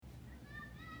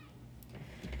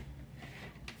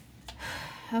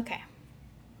Okay.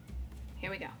 Here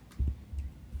we go.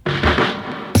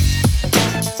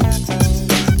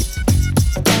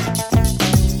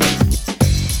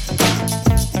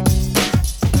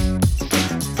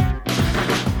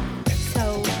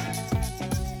 So,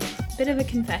 bit of a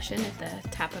confession at the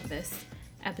top of this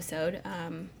episode.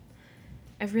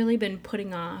 I've really been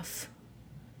putting off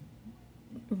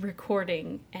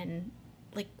recording and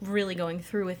really going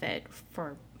through with it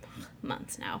for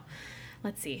months now.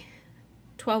 Let's see.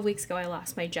 12 weeks ago, I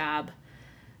lost my job.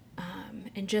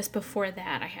 And just before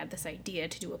that, I had this idea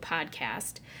to do a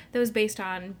podcast that was based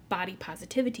on body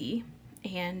positivity.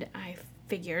 And I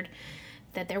figured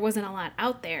that there wasn't a lot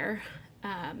out there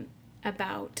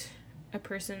about a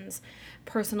person's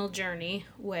personal journey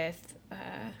with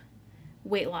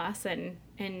weight loss and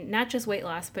not just weight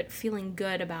loss, but feeling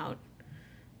good about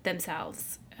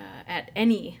themselves at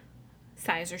any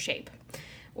size or shape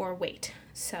or weight.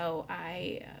 So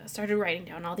I started writing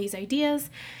down all these ideas,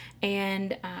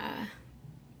 and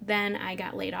then I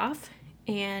got laid off,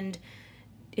 and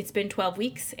it's been 12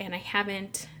 weeks and I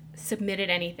haven't submitted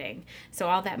anything. So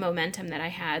all that momentum that I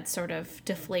had sort of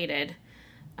deflated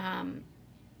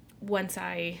once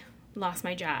I lost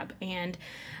my job. And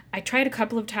I tried a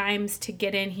couple of times to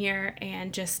get in here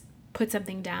and just put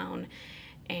something down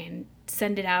and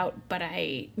send it out, but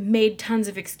I made tons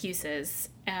of excuses.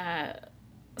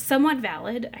 Somewhat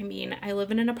valid. I mean, I live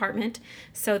in an apartment,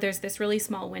 so there's this really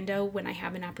small window when I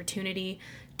have an opportunity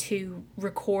to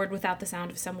record without the sound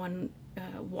of someone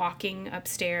walking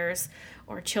upstairs,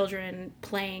 or children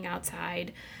playing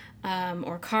outside,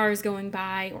 or cars going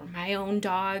by, or my own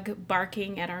dog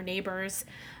barking at our neighbors.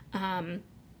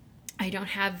 I don't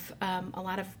have a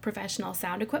lot of professional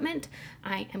sound equipment.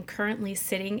 I am currently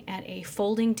sitting at a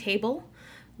folding table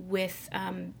with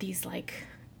these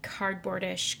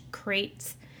cardboardish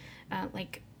crates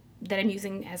that I'm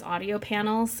using as audio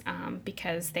panels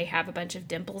because they have a bunch of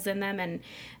dimples in them, and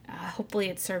hopefully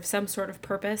it serves some sort of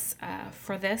purpose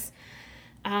for this.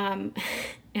 And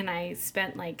I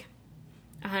spent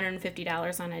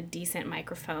 $150 on a decent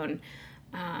microphone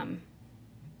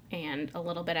and a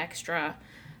little bit extra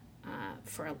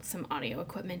for some audio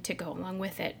equipment to go along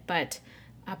with it. But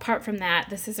apart from that,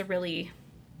 this is a really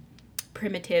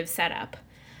primitive setup.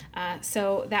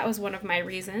 So that was one of my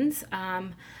reasons.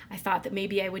 I thought that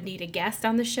maybe I would need a guest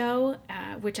on the show,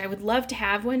 which I would love to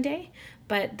have one day,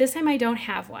 but this time I don't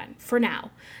have one for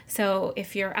now. So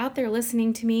if you're out there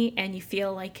listening to me and you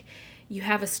feel like you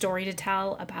have a story to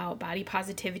tell about body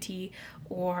positivity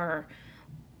or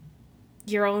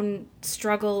your own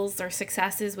struggles or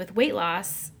successes with weight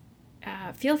loss,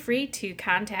 feel free to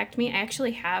contact me. I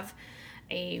actually have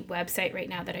a website right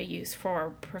now that I use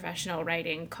for professional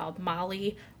writing called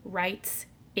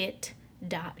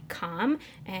mollywritеsit.com,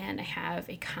 and I have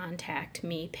a contact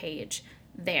me page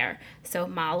there. So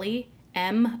Molly,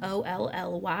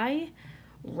 Molly,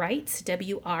 writes,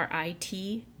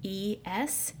 WRITES,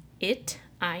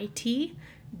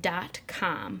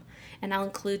 it.com, and I'll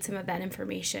include some of that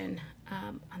information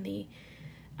on the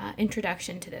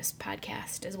introduction to this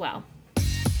podcast as well.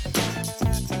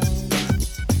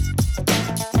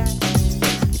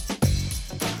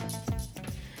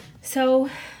 So,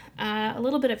 a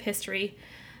little bit of history.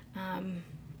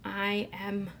 I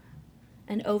am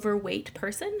an overweight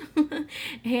person,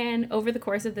 and over the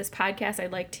course of this podcast,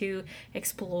 I'd like to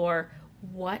explore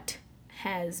what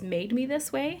has made me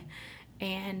this way,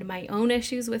 and my own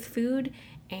issues with food,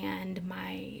 and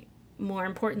my, more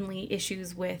importantly,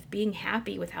 issues with being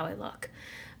happy with how I look.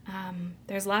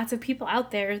 There's lots of people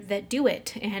out there that do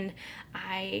it, and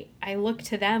I look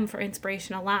to them for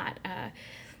inspiration a lot.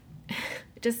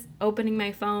 Just opening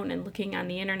my phone and looking on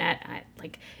the internet,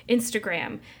 like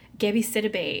Instagram, Gabby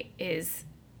Sidibe is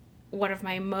one of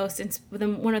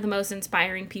the most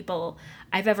inspiring people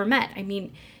I've ever met. I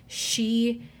mean,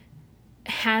 she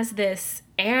has this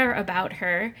air about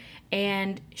her,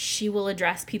 and she will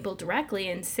address people directly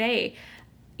and say,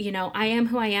 I am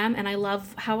who I am, and I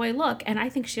love how I look, and I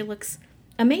think she looks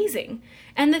amazing.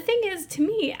 And the thing is, to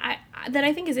me, that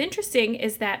I think is interesting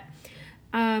is that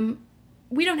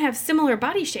we don't have similar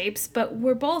body shapes, but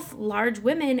we're both large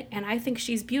women, and I think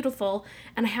she's beautiful,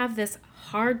 and I have this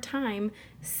hard time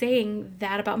saying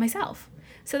that about myself.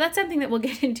 So that's something that we'll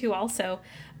get into also.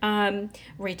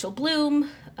 Rachel Bloom,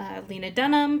 Lena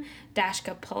Dunham,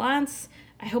 Dashka Palance.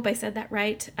 I hope I said that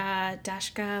right.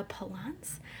 Dashka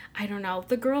Palance? I don't know.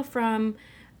 The girl from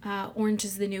Orange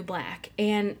is the New Black.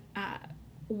 And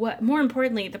what more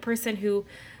importantly, the person who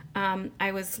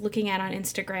I was looking at on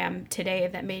Instagram today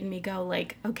that made me go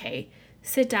okay,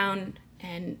 sit down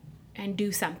and and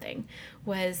do something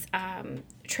was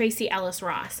Tracy Ellis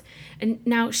Ross. And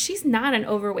now she's not an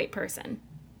overweight person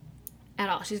at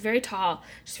all. She's very tall.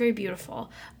 She's very beautiful.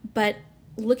 But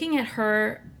looking at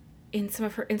her in some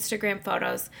of her Instagram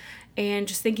photos and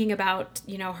just thinking about,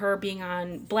 her being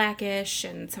on Blackish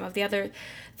and some of the other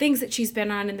things that she's been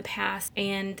on in the past,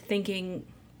 and thinking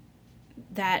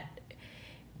that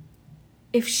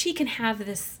if she can have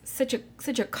this such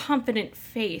a confident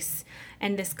face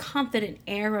and this confident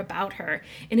air about her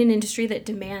in an industry that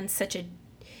demands such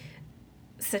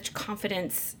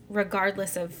confidence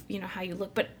regardless of, how you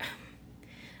look. But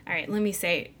all right, let me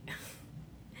say,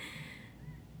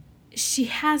 she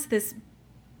has this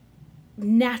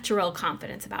natural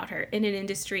confidence about her in an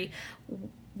industry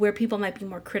where people might be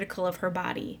more critical of her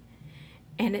body.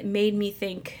 And it made me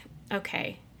think,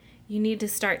 okay, you need to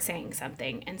start saying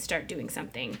something and start doing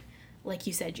something like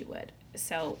you said you would.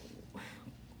 So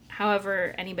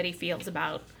however anybody feels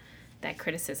about that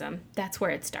criticism, that's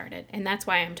where it started. And that's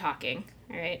why I'm talking,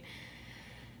 all right?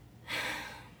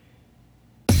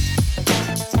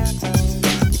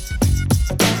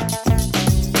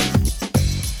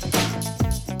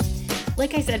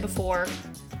 Like I said before,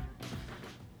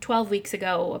 12 weeks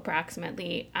ago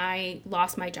approximately, I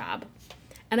lost my job.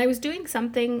 And I was doing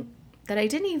something that I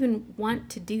didn't even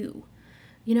want to do.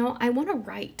 I want to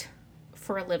write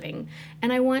for a living,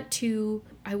 and I want to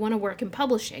work in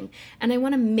publishing, and I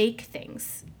want to make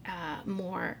things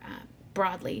more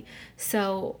broadly.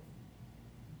 So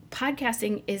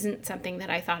podcasting isn't something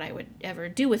that I thought I would ever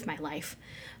do with my life.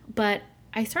 But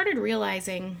I started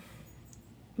realizing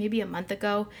maybe a month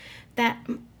ago that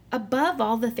above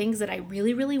all the things that I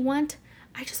really, really want,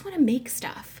 I just want to make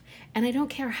stuff. And I don't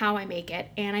care how I make it.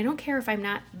 And I don't care if I'm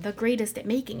not the greatest at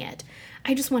making it.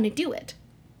 I just want to do it.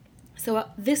 So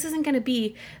this isn't going to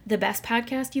be the best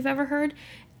podcast you've ever heard.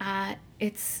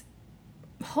 It's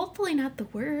hopefully not the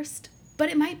worst, but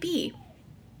it might be.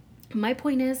 My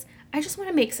point is, I just want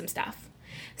to make some stuff.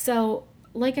 So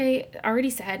like I already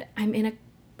said, I'm in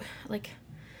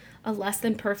a less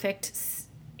than perfect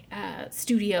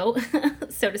studio,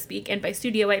 so to speak. And by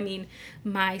studio, I mean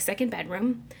my second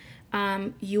bedroom.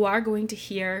 You are going to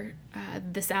hear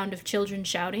the sound of children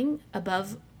shouting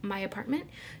above my apartment.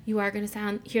 You are going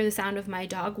to hear the sound of my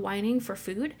dog whining for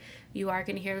food. You are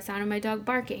going to hear the sound of my dog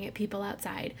barking at people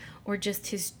outside, or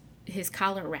just his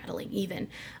collar rattling even.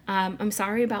 I'm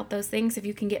sorry about those things. If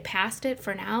you can get past it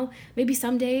for now, maybe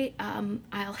someday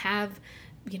I'll have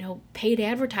paid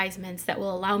advertisements that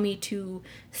will allow me to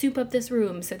soup up this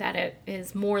room so that it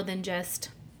is more than just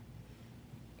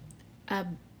a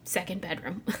second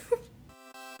bedroom.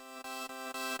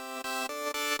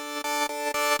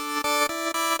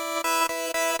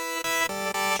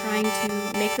 Trying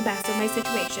to make the best of my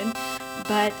situation,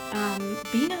 but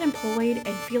being unemployed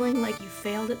and feeling like you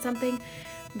failed at something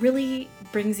really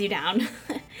brings you down.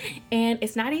 And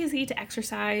it's not easy to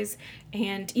exercise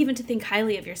and even to think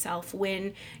highly of yourself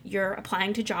when you're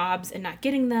applying to jobs and not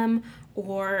getting them,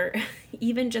 or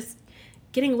even just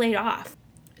getting laid off.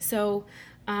 So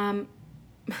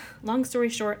long story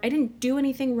short, I didn't do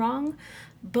anything wrong,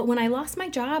 but when I lost my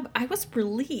job, I was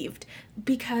relieved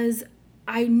because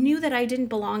I knew that I didn't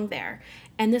belong there,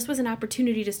 and this was an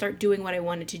opportunity to start doing what I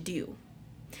wanted to do.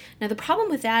 Now, the problem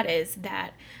with that is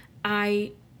that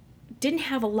I didn't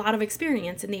have a lot of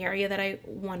experience in the area that I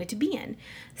wanted to be in.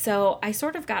 So I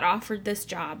sort of got offered this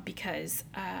job because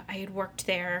I had worked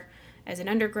there as an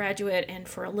undergraduate and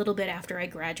for a little bit after I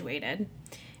graduated,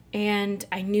 and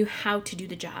I knew how to do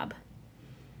the job.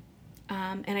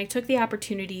 And I took the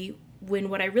opportunity when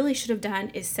what I really should have done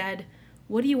is said,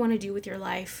 what do you want to do with your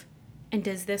life? And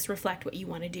does this reflect what you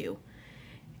want to do?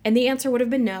 And the answer would have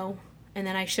been no, and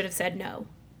then I should have said no.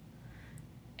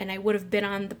 And I would have been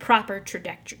on the proper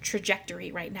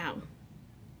trajectory right now.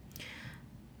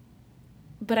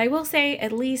 But I will say,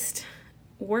 at least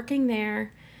working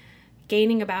there,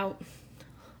 gaining about,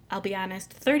 I'll be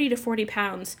honest, 30 to 40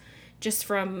 pounds just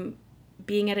from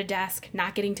being at a desk,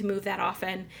 not getting to move that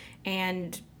often,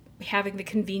 and having the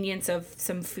convenience of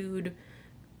some food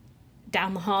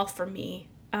down the hall from me,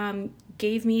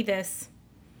 gave me this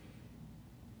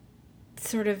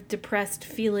sort of depressed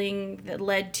feeling that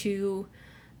led to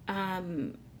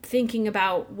thinking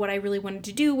about what I really wanted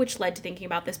to do, which led to thinking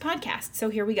about this podcast. So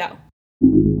here we go.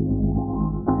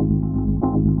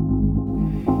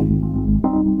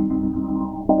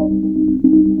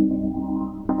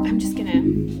 I'm just gonna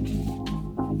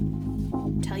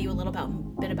tell you a little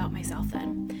bit about myself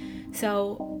then.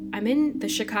 So I'm in the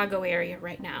Chicago area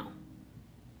right now.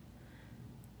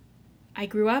 I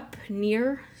grew up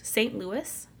near St.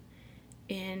 Louis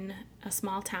in a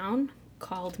small town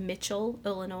called Mitchell,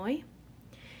 Illinois.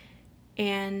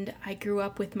 And I grew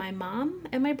up with my mom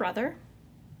and my brother.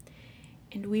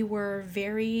 And we were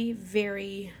very,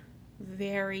 very,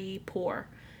 very poor.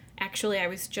 Actually, I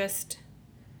was just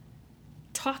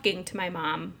talking to my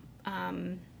mom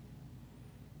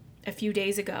a few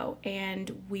days ago,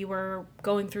 and we were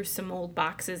going through some old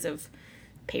boxes of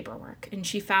paperwork, and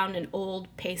she found an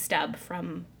old pay stub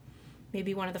from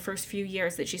maybe one of the first few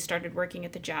years that she started working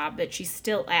at the job that she's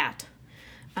still at.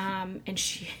 And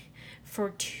she,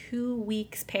 for 2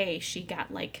 weeks' pay, she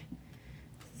got like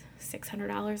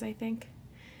 $600, I think.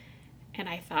 And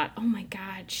I thought, oh my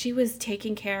God, she was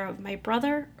taking care of my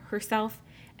brother, herself,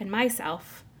 and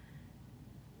myself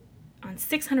on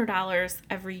 $600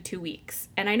 every 2 weeks.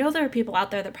 And I know there are people out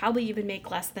there that probably even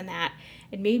make less than that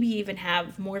and maybe even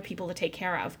have more people to take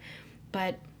care of.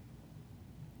 But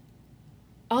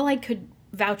all I could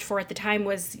vouch for at the time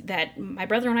was that my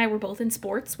brother and I were both in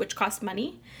sports, which cost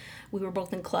money. We were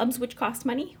both in clubs, which cost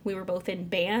money. We were both in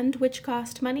band, which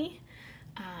cost money.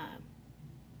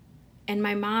 And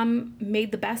my mom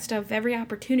made the best of every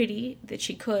opportunity that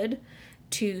she could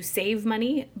to save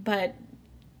money, but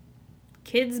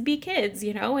kids be kids,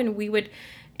 and we would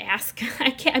ask,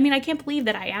 I can't believe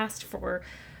that I asked for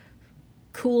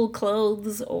cool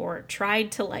clothes or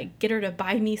tried to get her to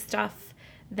buy me stuff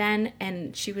then,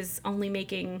 and she was only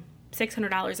making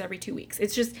 $600 every 2 weeks.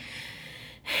 It's just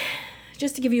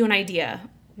to give you an idea,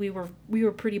 we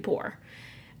were pretty poor.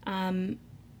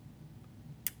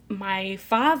 My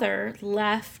father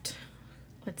left,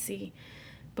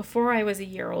 before I was a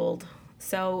year old.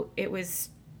 So it was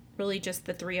really just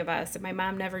the three of us. And my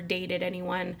mom never dated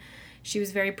anyone. She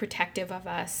was very protective of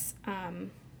us.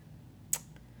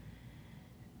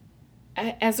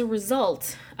 As a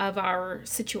result of our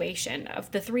situation, of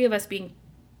the three of us being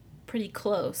pretty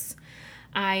close,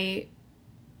 I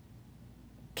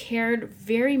cared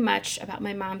very much about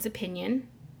my mom's opinion.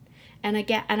 And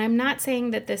I'm not saying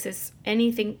that this is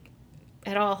anything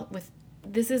at all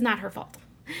this is not her fault.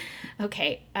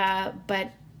 Okay.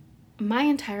 But my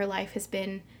entire life has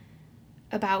been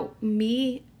about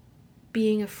me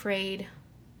being afraid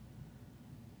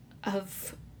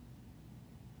of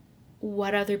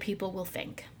what other people will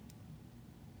think.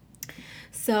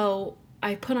 So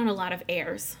I put on a lot of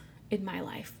airs in my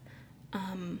life.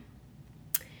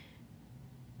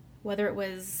 Whether it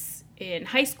was in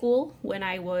high school when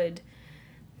I would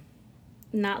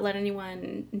not let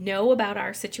anyone know about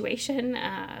our situation,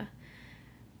 and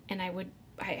I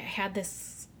had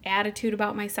this attitude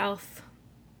about myself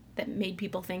that made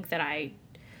people think that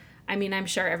I'm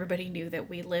sure everybody knew that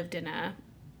we lived in a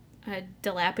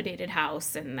dilapidated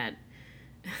house and that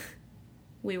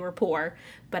we were poor,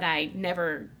 but I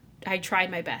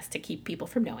tried my best to keep people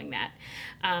from knowing that.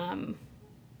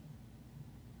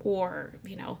 Or,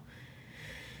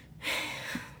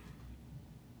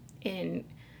 in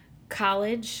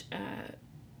college,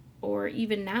 or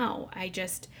even now,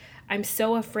 I'm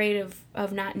so afraid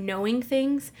of not knowing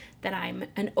things that I'm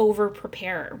an over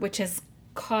preparer, which has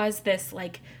caused this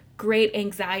great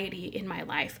anxiety in my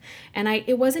life. And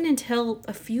it wasn't until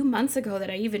a few months ago that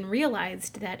I even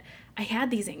realized that I had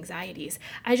these anxieties.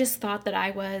 I just thought that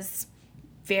I was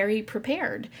very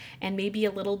prepared and maybe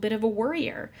a little bit of a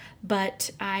worrier.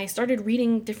 But I started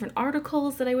reading different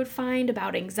articles that I would find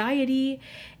about anxiety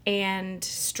and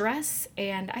stress.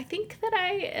 And I think that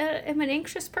I am an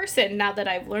anxious person now that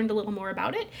I've learned a little more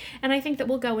about it. And I think that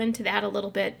we'll go into that a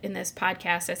little bit in this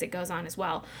podcast as it goes on as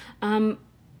well.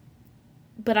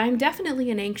 But I'm definitely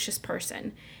an anxious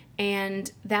person.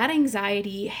 And that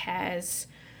anxiety has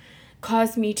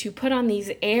caused me to put on these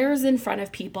airs in front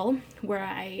of people where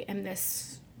I am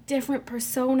this different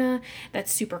persona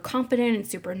that's super confident and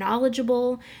super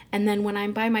knowledgeable. And then when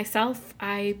I'm by myself,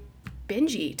 I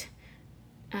binge eat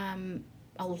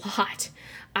a lot.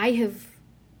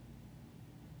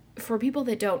 For people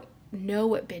that don't know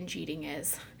what binge eating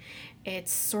is,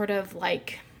 it's sort of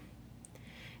like,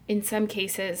 in some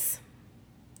cases,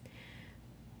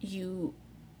 you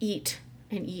eat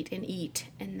and eat and eat,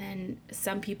 and then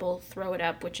some people throw it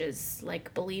up, which is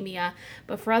like bulimia,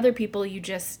 but for other people you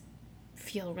just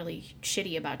feel really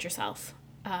shitty about yourself.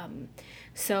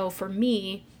 So for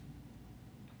me,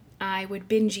 I would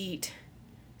binge eat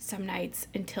some nights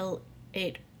until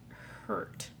it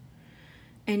hurt,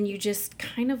 and you just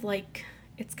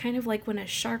it's kind of like when a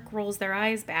shark rolls their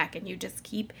eyes back and you just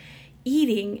keep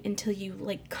eating until you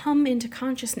come into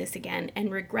consciousness again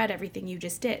and regret everything you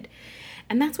just did.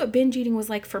 And that's what binge eating was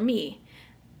like for me.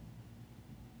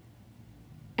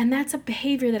 And that's a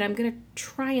behavior that I'm going to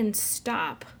try and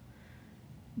stop.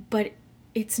 But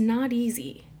it's not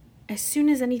easy. As soon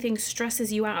as anything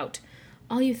stresses you out,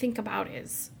 all you think about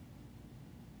is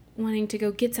wanting to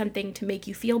go get something to make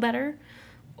you feel better,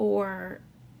 or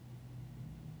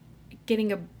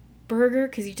getting a burger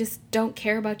because you just don't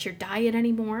care about your diet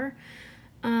anymore.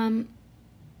 And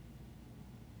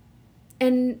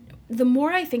the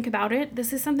more I think about it,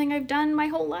 this is something I've done my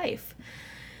whole life,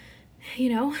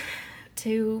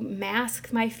 to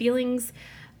mask my feelings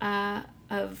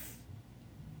of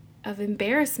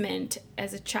embarrassment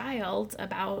as a child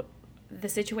about the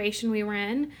situation we were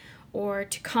in, or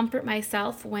to comfort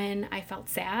myself when I felt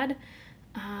sad.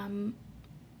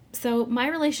 So my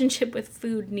relationship with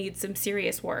food needs some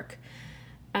serious work.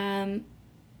 And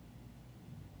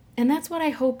that's what I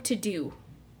hope to do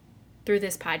through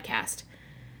this podcast.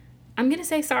 I'm going to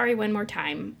say sorry one more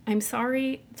time. I'm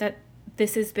sorry that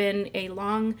this has been a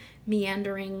long,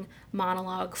 meandering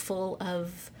monologue full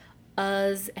of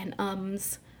uhs and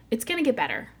ums. It's going to get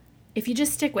better if you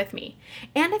just stick with me.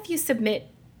 And if you submit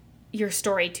your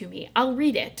story to me, I'll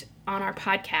read it on our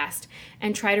podcast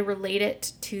and try to relate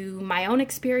it to my own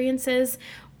experiences,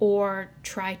 or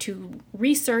try to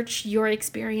research your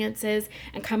experiences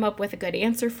and come up with a good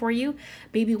answer for you.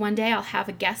 Maybe one day I'll have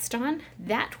a guest on.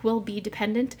 That will be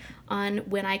dependent on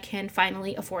when I can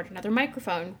finally afford another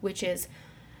microphone, which is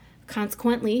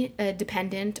consequently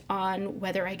dependent on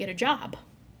whether I get a job.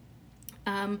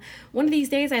 One of these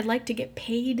days I'd like to get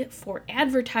paid for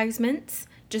advertisements.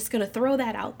 Just going to throw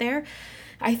that out there.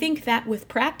 I think that with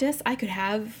practice I could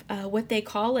have what they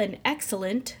call an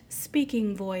excellent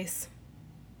speaking voice.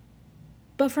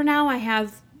 But for now, I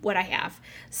have what I have.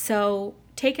 So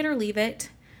take it or leave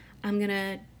it. I'm going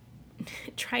to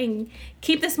try and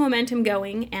keep this momentum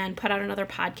going and put out another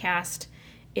podcast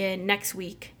in next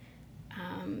week.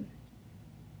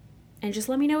 And just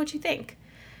let me know what you think.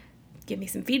 Give me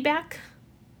some feedback.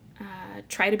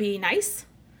 Try to be nice.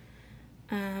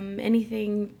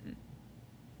 Anything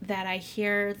that I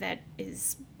hear that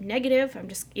is negative, I'm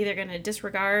just either going to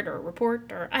disregard or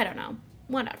report, or I don't know.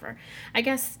 Whatever. I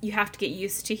guess you have to get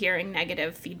used to hearing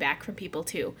negative feedback from people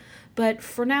too. But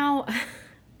for now,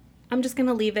 I'm just going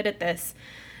to leave it at this.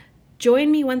 Join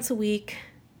me once a week.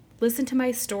 Listen to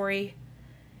my story.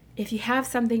 If you have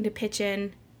something to pitch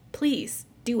in, please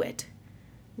do it.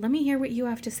 Let me hear what you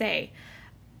have to say.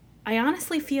 I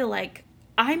honestly feel like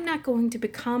I'm not going to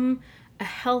become a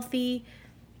healthy,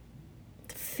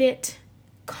 fit,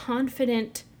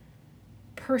 confident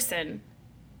person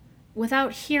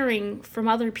without hearing from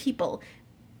other people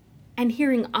and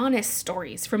hearing honest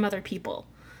stories from other people.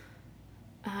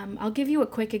 I'll give you a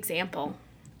quick example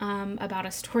about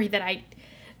a story that I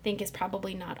think is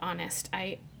probably not honest.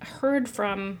 I heard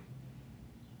from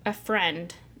a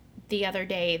friend the other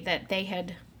day that they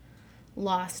had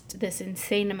lost this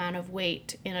insane amount of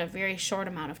weight in a very short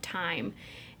amount of time,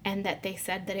 and that they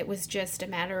said that it was just a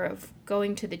matter of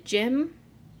going to the gym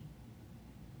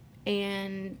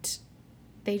and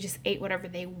they just ate whatever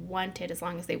they wanted as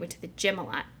long as they went to the gym a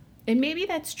lot. And maybe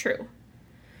that's true.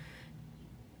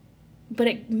 But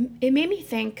it made me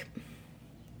think,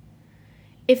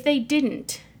 if they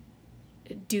didn't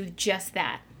do just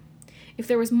that, if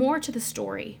there was more to the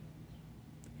story,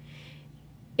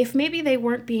 if maybe they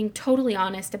weren't being totally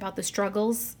honest about the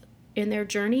struggles in their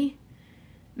journey,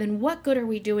 then what good are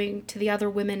we doing to the other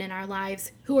women in our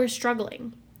lives who are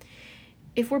struggling?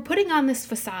 If we're putting on this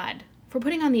facade, if we're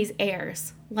putting on these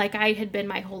airs, like I had been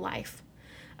my whole life,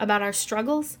 about our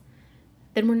struggles,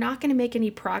 then we're not going to make any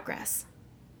progress.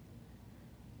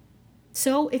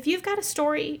 So if you've got a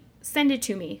story, send it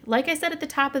to me. Like I said at the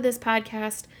top of this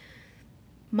podcast,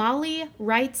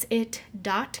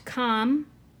 mollywritesit.com,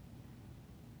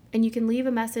 and you can leave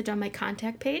a message on my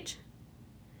contact page.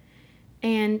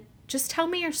 And just tell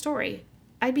me your story.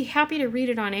 I'd be happy to read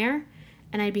it on air,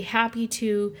 and I'd be happy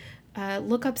to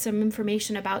look up some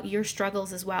information about your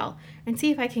struggles as well and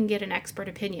see if I can get an expert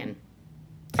opinion.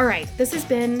 All right, this has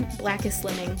been Black is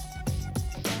Slimming.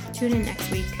 Tune in next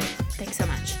week. Thanks so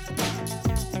much.